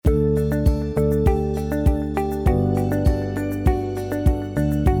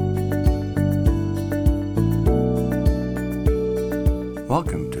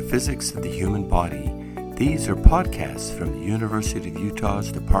Physics of the Human Body. These are podcasts from the University of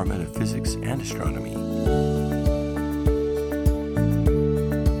Utah's Department of Physics and Astronomy.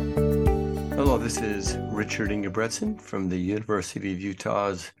 Hello, this is Richard Ingebretson from the University of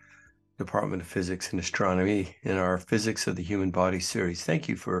Utah's Department of Physics and Astronomy in our Physics of the Human Body series. Thank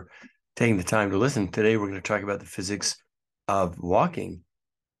you for taking the time to listen. Today we're going to talk about the physics of walking,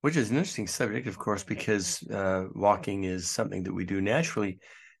 which is an interesting subject, of course, because walking is something that we do naturally,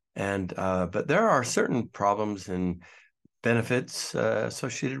 but there are certain problems and benefits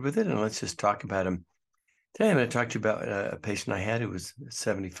associated with it, and let's just talk about them. Today I'm going to talk to you about a patient I had who was a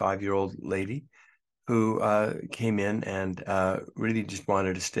 75-year-old lady who came in and really just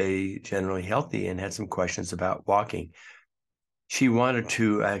wanted to stay generally healthy and had some questions about walking. She wanted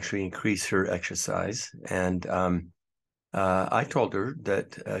to actually increase her exercise, and I told her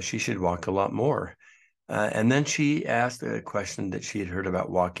that she should walk a lot more. And then she asked a question that she had heard about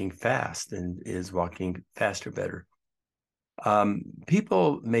walking fast, and is walking faster better?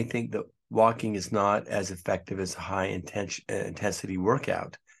 People may think that walking is not as effective as a high intensity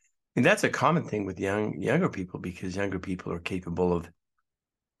workout. And that's a common thing with younger people, because younger people are capable of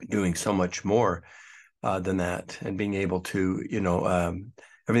doing so much more than that, and being able to,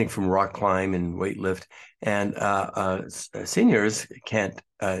 everything from rock climb and weight lift. And seniors can't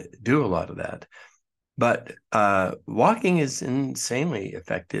do a lot of that. But walking is insanely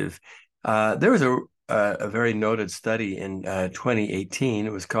effective. There was a very noted study in 2018.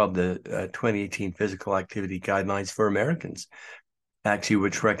 It was called the 2018 Physical Activity Guidelines for Americans, actually,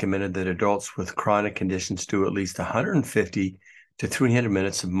 which recommended that adults with chronic conditions do at least 150 to 300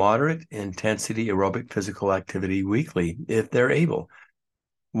 minutes of moderate intensity aerobic physical activity weekly, if they're able.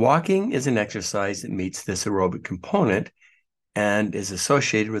 Walking is an exercise that meets this aerobic component and is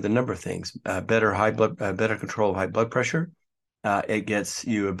associated with a number of things: better control of high blood pressure. It gets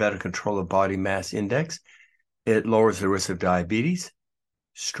you a better control of body mass index. It lowers the risk of diabetes,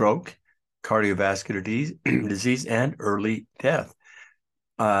 stroke, cardiovascular disease, and early death.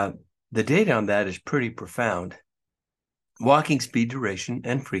 The data on that is pretty profound. Walking speed, duration,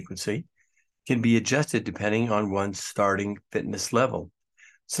 and frequency can be adjusted depending on one's starting fitness level,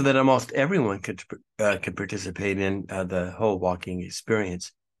 so that almost everyone could participate in the whole walking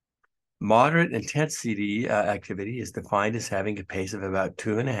experience. Moderate intensity activity is defined as having a pace of about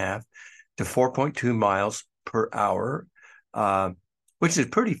 2.5 to 4.2 miles per hour, which is a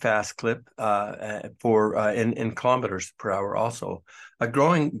pretty fast clip in kilometers per hour also. A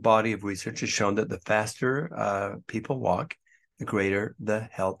growing body of research has shown that the faster people walk, the greater the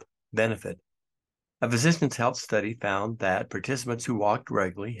health benefit. A physician's health study found that participants who walked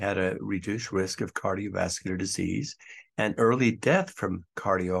regularly had a reduced risk of cardiovascular disease and early death from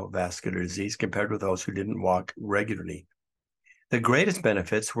cardiovascular disease compared with those who didn't walk regularly. The greatest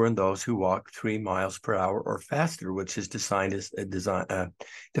benefits were in those who walked 3 miles per hour or faster, which is defined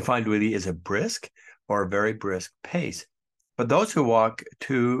really as a brisk or a very brisk pace. But those who walk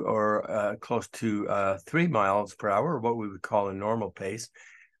 2 or close to 3 miles per hour, or what we would call a normal pace,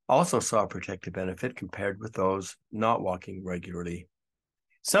 also saw a protective benefit compared with those not walking regularly.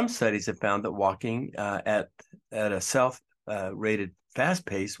 Some studies have found that walking at a self-rated fast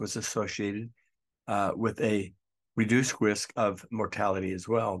pace was associated with a reduced risk of mortality as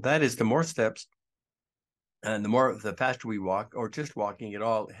well. That is, the more steps and the faster we walk, or just walking at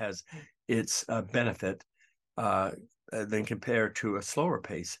all, has its benefit than compared to a slower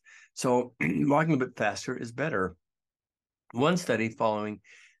pace. So walking a bit faster is better. One study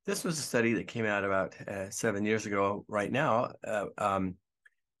this was a study that came out about 7 years ago right now,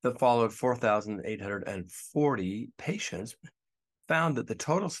 that followed 4,840 patients, found that the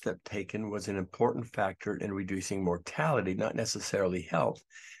total step taken was an important factor in reducing mortality, not necessarily health.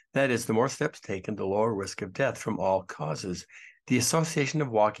 That is, the more steps taken, the lower risk of death from all causes. The association of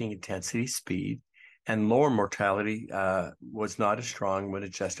walking intensity, speed, and lower mortality was not as strong when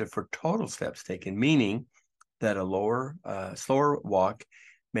adjusted for total steps taken, meaning that a slower walk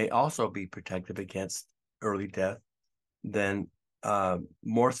may also be protective against early death than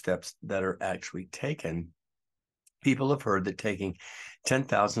more steps that are actually taken. People have heard that taking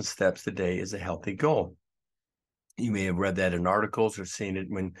 10,000 steps a day is a healthy goal. You may have read that in articles or seen it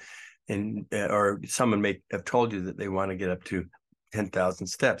or someone may have told you that they want to get up to 10,000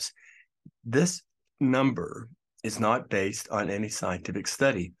 steps. This number is not based on any scientific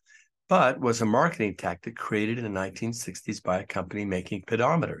study, but was a marketing tactic created in the 1960s by a company making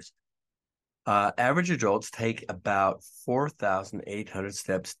pedometers. Average adults take about 4,800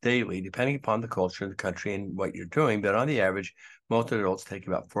 steps daily, depending upon the culture of the country and what you're doing. But on the average, most adults take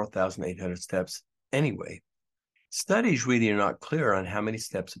about 4,800 steps anyway. Studies really are not clear on how many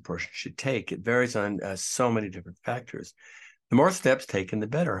steps a person should take. It varies on so many different factors. The more steps taken, the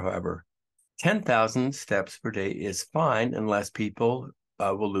better, however. 10,000 steps per day is fine unless people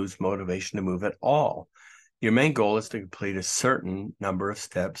will lose motivation to move at all. Your main goal is to complete a certain number of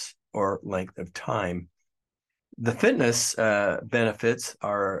steps or length of time. The fitness benefits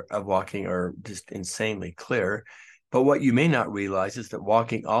of walking are just insanely clear. But what you may not realize is that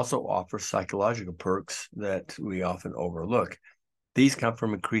walking also offers psychological perks that we often overlook. These come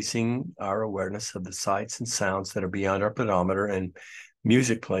from increasing our awareness of the sights and sounds that are beyond our pedometer and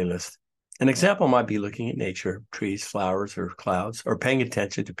music playlist. An example might be looking at nature, trees, flowers, or clouds, or paying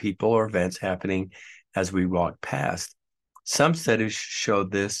attention to people or events happening as we walk past. Some studies show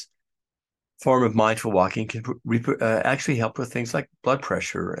this form of mindful walking can actually help with things like blood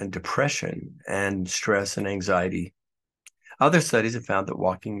pressure and depression and stress and anxiety. Other studies have found that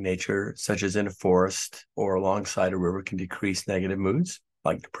walking in nature, such as in a forest or alongside a river, can decrease negative moods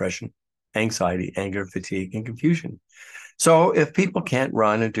like depression, anxiety, anger, fatigue, and confusion. So if people can't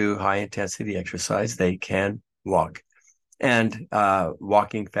run and do high intensity exercise, they can walk. And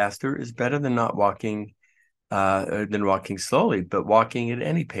walking faster is better than not walking than walking slowly, but walking at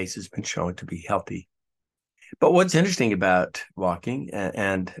any pace has been shown to be healthy. But what's interesting about walking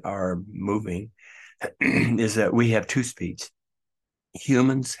and our moving is that we have two speeds.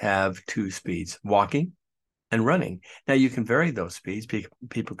 Humans have two speeds, walking and running. Now, you can vary those speeds.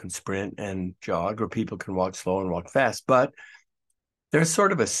 People can sprint and jog, or people can walk slow and walk fast. But there's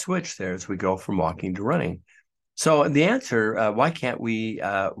sort of a switch there as we go from walking to running. So the answer, why can't we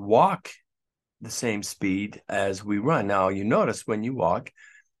walk the same speed as we run? Now, you notice when you walk,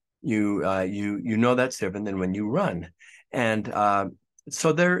 you know that's different than when you run. And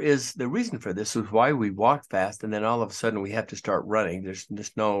so there is the reason for this is why we walk fast, and then all of a sudden we have to start running. There's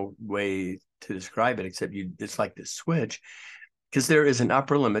just no way to describe it except it's like this switch, because there is an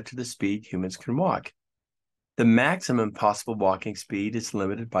upper limit to the speed humans can walk. The maximum possible walking speed is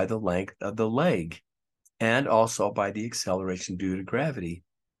limited by the length of the leg and also by the acceleration due to gravity.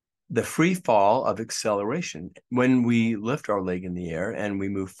 The free fall of acceleration, when we lift our leg in the air and we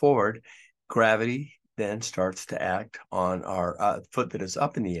move forward, gravity then starts to act on our foot that is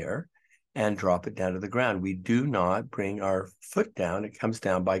up in the air and drop it down to the ground. We do not bring our foot down. It comes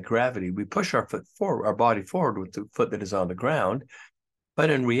down by gravity. We push our foot forward, our body forward with the foot that is on the ground. But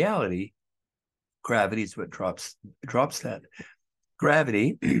in reality, gravity is what drops that.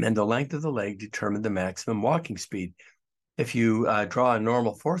 Gravity and the length of the leg determine the maximum walking speed. If you draw a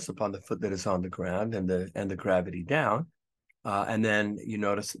normal force upon the foot that is on the ground and the gravity down, and then you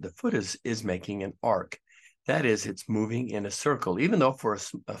notice that the foot is making an arc. That is, it's moving in a circle. Even though for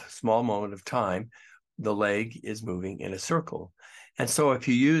a small moment of time, the leg is moving in a circle. And so if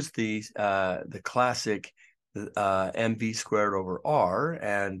you use the classic mv squared over r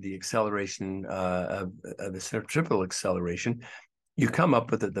and the acceleration of the centripetal acceleration, you come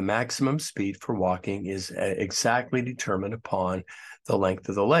up with that the maximum speed for walking is exactly determined upon the length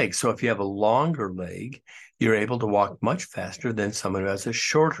of the leg. So if you have a longer leg, you're able to walk much faster than someone who has a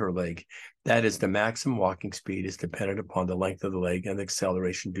shorter leg. That is, the maximum walking speed is dependent upon the length of the leg and the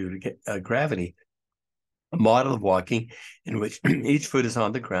acceleration due to gravity. A model of walking in which each foot is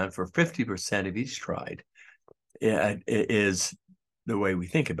on the ground for 50% of each stride is the way we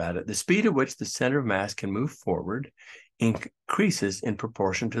think about it. The speed at which the center of mass can move forward increases in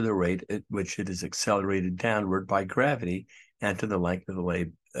proportion to the rate at which it is accelerated downward by gravity and to the length of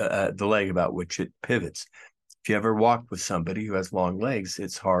the leg about which it pivots. If you ever walked with somebody who has long legs,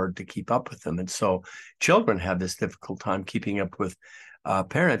 it's hard to keep up with them. And so children have this difficult time keeping up with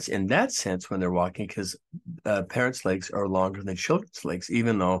parents in that sense when they're walking, because parents' legs are longer than children's legs,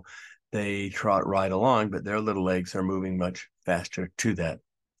 even though they trot right along, but their little legs are moving much faster to that.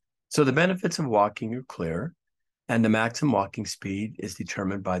 So the benefits of walking are clear, and the maximum walking speed is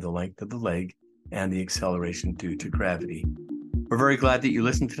determined by the length of the leg and the acceleration due to gravity. We're very glad that you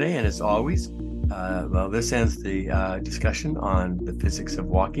listened today, and as always, this ends the discussion on the physics of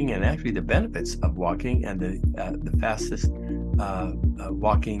walking and actually the benefits of walking and the fastest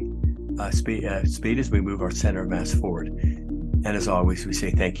walking speed as we move our center of mass forward. And as always, we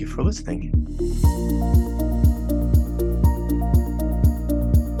say thank you for listening.